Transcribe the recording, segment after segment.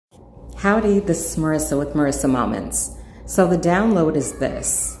Howdy, this is Marisa with Marisa Moments. So the download is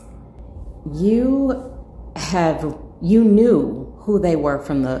this. You knew who they were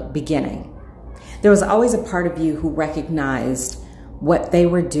from the beginning. There was always a part of you who recognized what they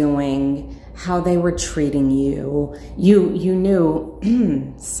were doing, how they were treating you. You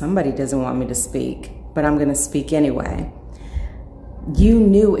knew, somebody doesn't want me to speak, but I'm going to speak anyway. You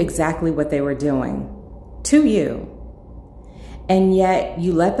knew exactly what they were doing to you. And yet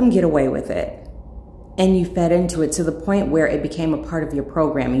you let them get away with it. And you fed into it to the point where it became a part of your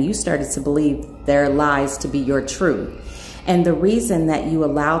programming. You started to believe their lies to be your truth. And the reason that you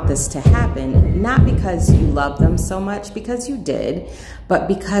allowed this to happen, not because you loved them so much, because you did, but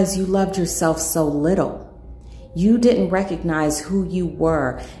because you loved yourself so little. You didn't recognize who you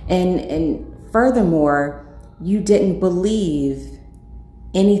were. And furthermore, you didn't believe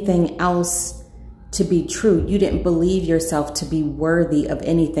anything else to be true. You didn't believe yourself to be worthy of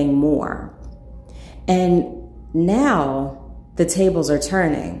anything more. And now the tables are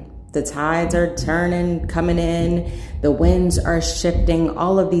turning. The tides are turning, coming in. The winds are shifting,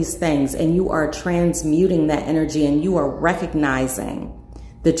 all of these things. And you are transmuting that energy and you are recognizing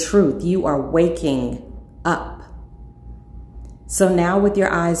the truth. You are waking up. So now with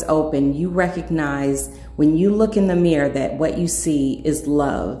your eyes open, you recognize when you look in the mirror that what you see is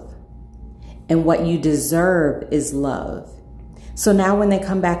love. And what you deserve is love. So now when they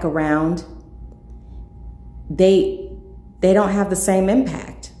come back around, they don't have the same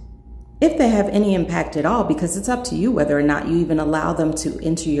impact. If they have any impact at all, because it's up to you whether or not you even allow them to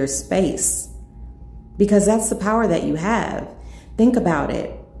enter your space. Because that's the power that you have. Think about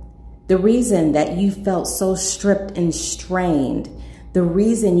it. The reason that you felt so stripped and strained, the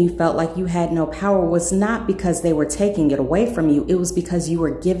reason you felt like you had no power was not because they were taking it away from you. It was because you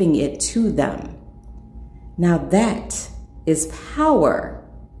were giving it to them. Now that is power.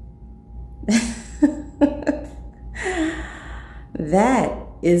 That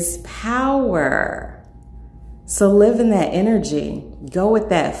is power. So live in that energy. Go with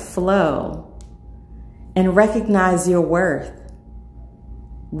that flow and recognize your worth.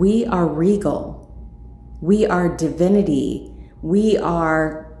 We are regal. We are divinity. We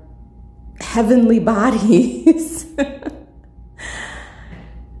are heavenly bodies.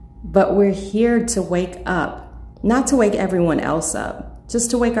 But we're here to wake up, not to wake everyone else up, just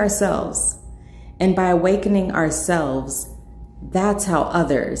to wake ourselves. And by awakening ourselves, that's how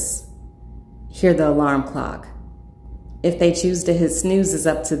others hear the alarm clock. If they choose to hit snooze, is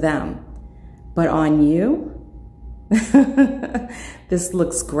up to them. But on you, this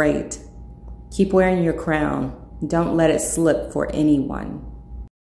looks great. Keep wearing your crown. Don't let it slip for anyone.